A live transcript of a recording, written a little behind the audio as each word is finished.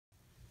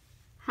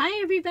Hi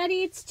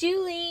everybody, it's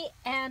Julie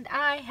and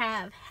I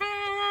have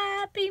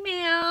Happy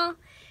Mail,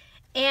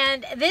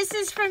 and this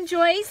is from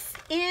Joyce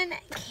in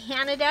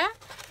Canada.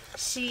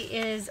 She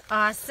is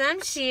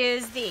awesome. She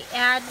is the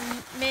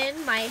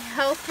admin, my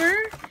helper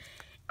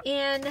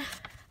in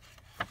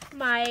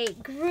my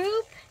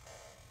group,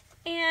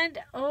 and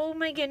oh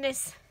my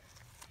goodness,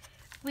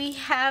 we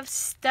have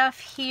stuff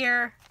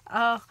here.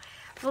 Oh,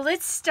 well,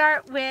 let's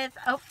start with,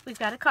 we've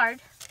got a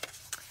card.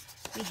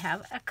 We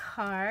have a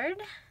card.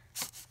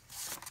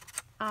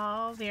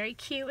 Oh, very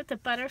cute with the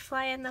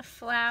butterfly and the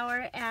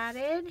flower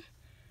added.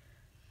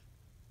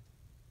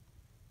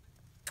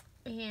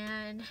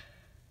 And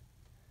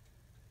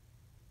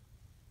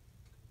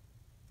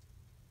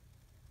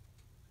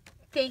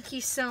thank you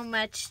so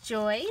much,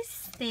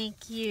 Joyce.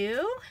 Thank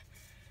you.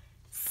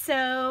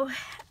 So,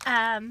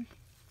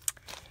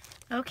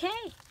 okay.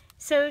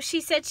 So she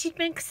said she'd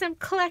been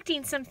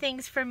collecting some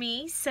things for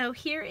me. So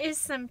here is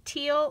some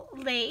teal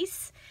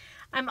lace.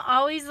 I'm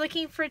always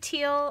looking for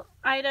teal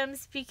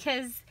items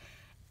because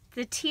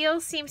the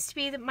teal seems to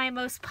be my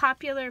most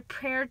popular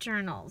prayer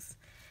journals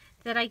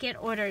that I get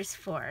orders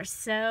for.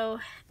 So,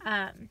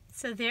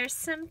 so there's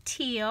some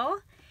teal,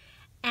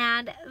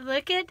 and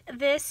look at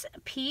this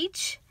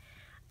peach.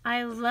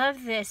 I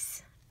love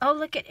this. Oh,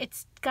 look at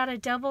it's got a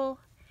double.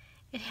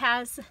 It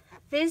has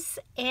this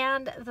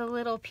and the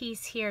little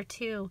piece here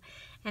too,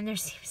 and there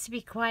seems to be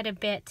quite a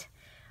bit.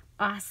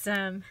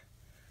 Awesome,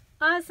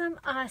 awesome,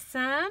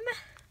 awesome.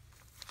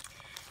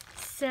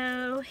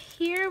 So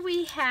here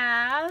we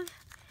have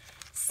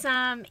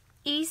some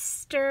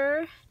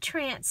Easter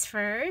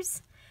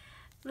transfers.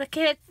 Look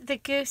at the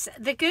goose.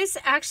 The goose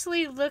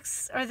actually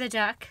looks, or the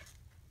duck.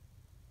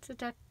 It's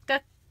a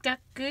duck,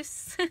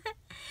 goose.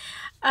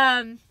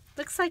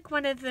 Looks like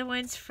one of the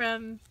ones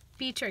from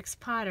Beatrix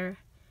Potter.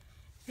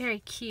 Very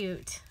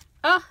cute.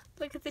 Oh,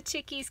 look at the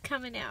chickies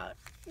coming out.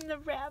 And the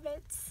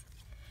rabbits.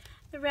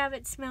 The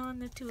rabbit smelling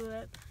the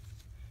tulip.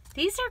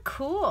 These are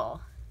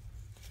cool.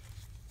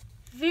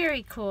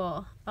 Very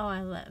cool. Oh,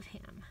 I love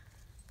him.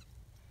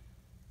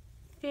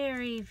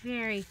 Very,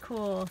 very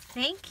cool.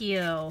 Thank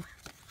you.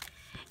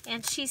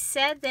 And she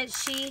said that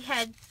she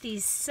had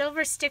these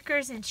silver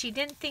stickers and she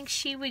didn't think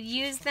she would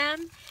use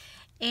them.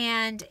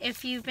 And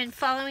if you've been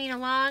following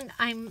along,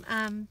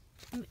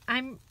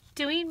 I'm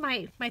doing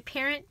my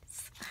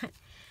parents.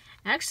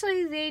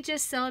 Actually, they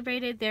just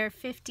celebrated their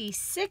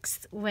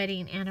 56th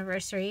wedding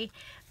anniversary,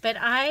 but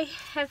I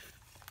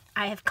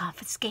have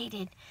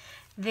confiscated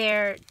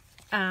their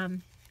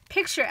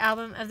picture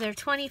album of their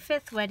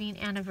 25th wedding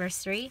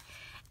anniversary,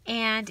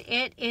 and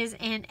it is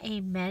in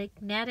a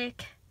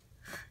magnetic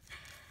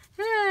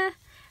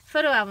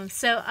photo album.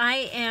 So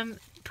I am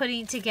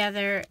putting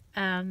together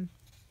an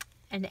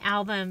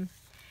album.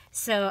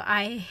 So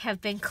I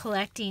have been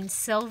collecting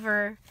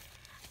silver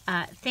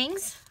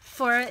things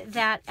for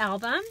that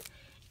album,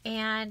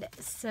 and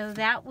so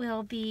that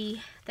will be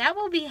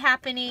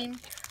happening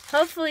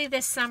hopefully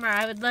this summer.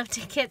 I would love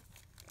to get,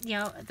 you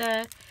know,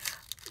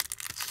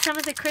 some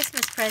of the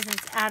Christmas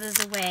presents out of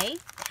the way.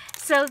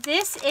 So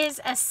this is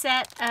a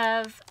set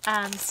of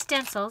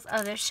stencils.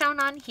 Oh, they're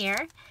shown on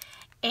here.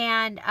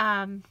 And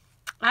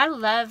I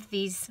love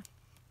these.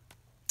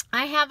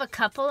 I have a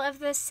couple of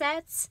the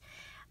sets.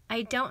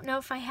 I don't know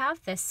if I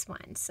have this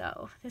one,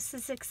 so this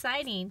is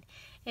exciting.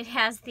 It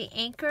has the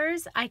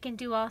anchors. I can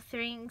do all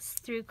things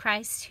through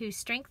Christ who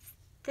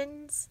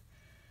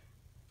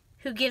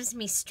gives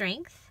me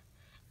strength.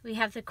 We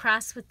have the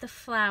cross with the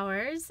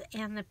flowers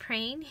and the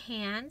praying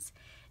hands.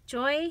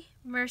 Joy,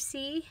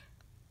 mercy,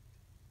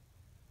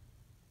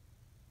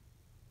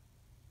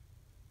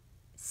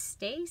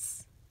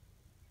 Stace.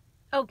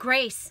 Oh,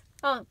 grace.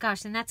 Oh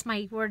gosh, and that's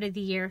my word of the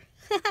year.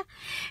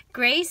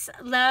 Grace,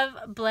 love,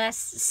 bless,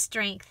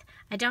 strength.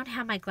 I don't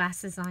have my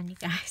glasses on, you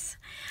guys.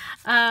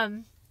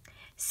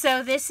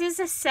 So this is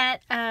a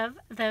set of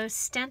those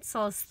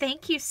stencils.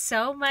 Thank you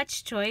so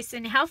much, Joyce.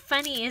 And how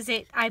funny is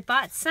it? I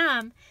bought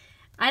some.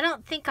 I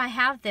don't think I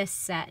have this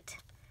set.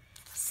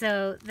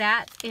 So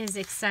that is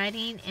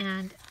exciting.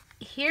 And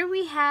here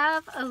we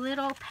have a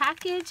little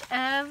package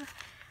of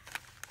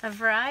a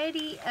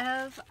variety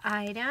of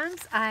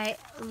items. I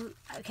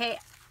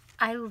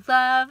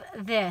love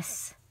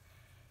this.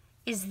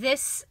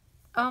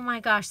 Oh my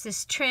gosh,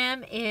 this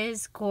trim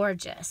is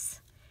gorgeous.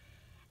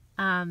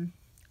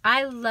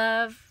 I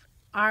love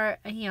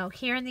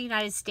here in the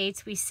United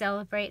States, we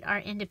celebrate our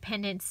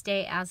Independence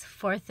Day as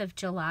 4th of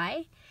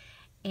July.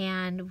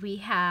 And we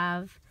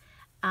have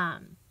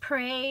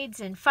parades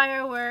and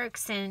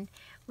fireworks, and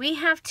we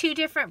have two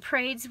different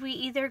parades. We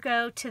either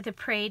go to the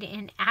parade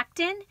in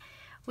Acton,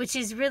 which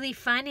is really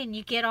fun and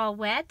you get all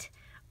wet,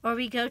 or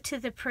we go to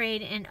the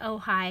parade in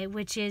Ojai,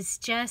 which is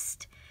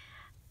just,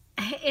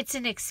 it's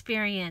an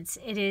experience.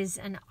 It is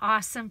an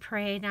awesome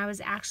parade. And I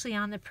was actually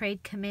on the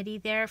parade committee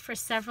there for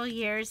several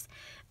years.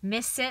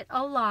 Miss it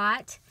a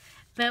lot,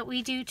 but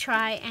we do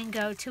try and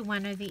go to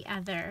one or the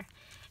other.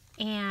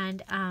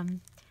 And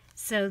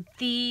so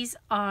these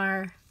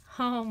are,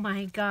 oh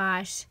my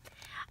gosh,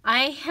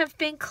 I have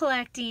been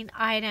collecting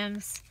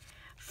items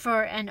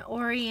for an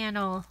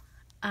Oriental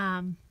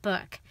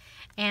book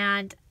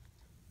and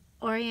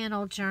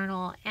Oriental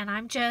journal, and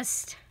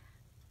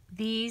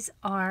these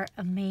are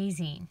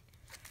amazing.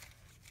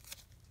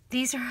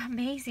 These are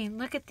amazing.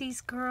 Look at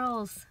these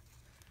girls.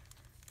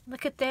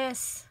 Look at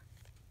this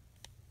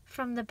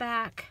from the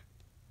back.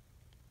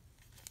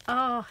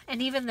 Oh,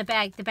 and even the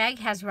bag. The bag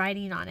has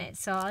writing on it,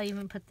 so I'll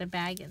even put the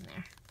bag in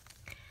there.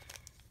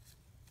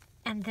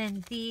 And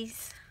then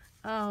these.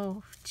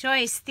 Oh,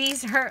 Joyce,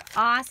 these are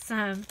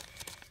awesome.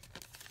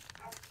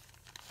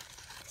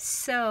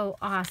 So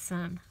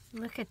awesome.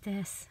 Look at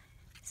this.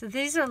 So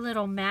these are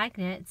little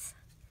magnets,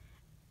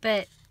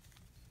 but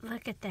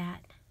look at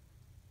that.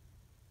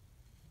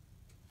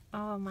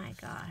 Oh my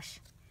gosh.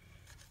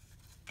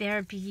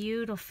 They're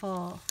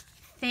beautiful.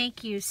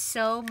 Thank you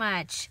so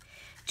much.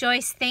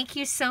 Joyce, thank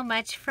you so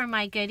much for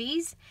my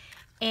goodies.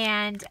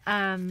 And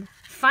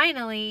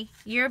finally,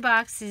 your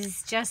box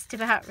is just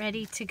about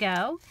ready to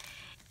go.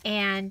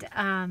 And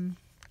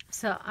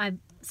so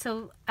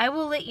I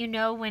will let you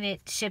know when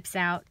it ships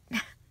out.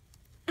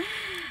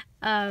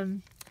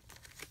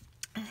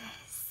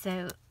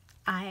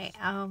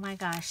 Oh my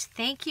gosh,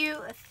 thank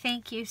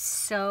you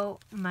so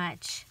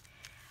much.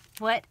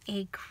 What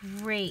a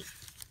great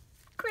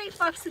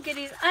box of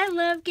goodies. I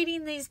love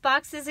getting these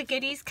boxes of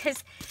goodies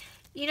because,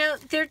 you know,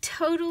 they're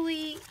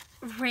totally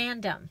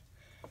random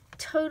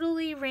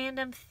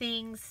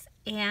things,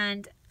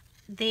 and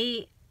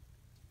they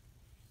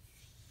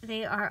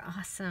are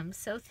awesome.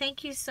 So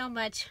thank you so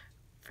much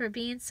for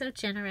being so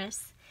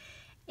generous,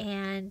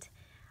 and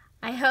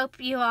I hope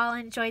you all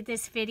enjoyed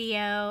this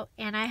video,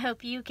 and I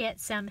hope you get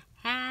some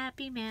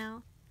happy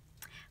mail.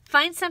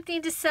 Find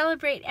something to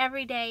celebrate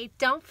every day.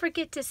 Don't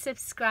forget to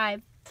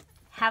subscribe.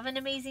 Have an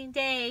amazing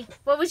day.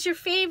 What was your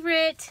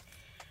favorite?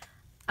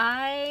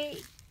 I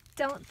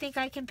don't think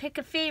I can pick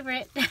a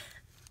favorite.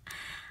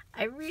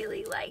 I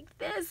really like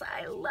this.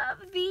 I love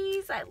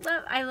these. I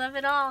love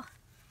it all.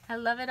 I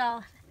love it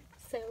all.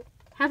 So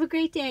have a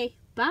great day.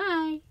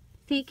 Bye.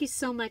 Thank you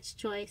so much,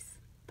 Joyce.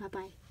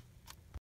 Bye-bye.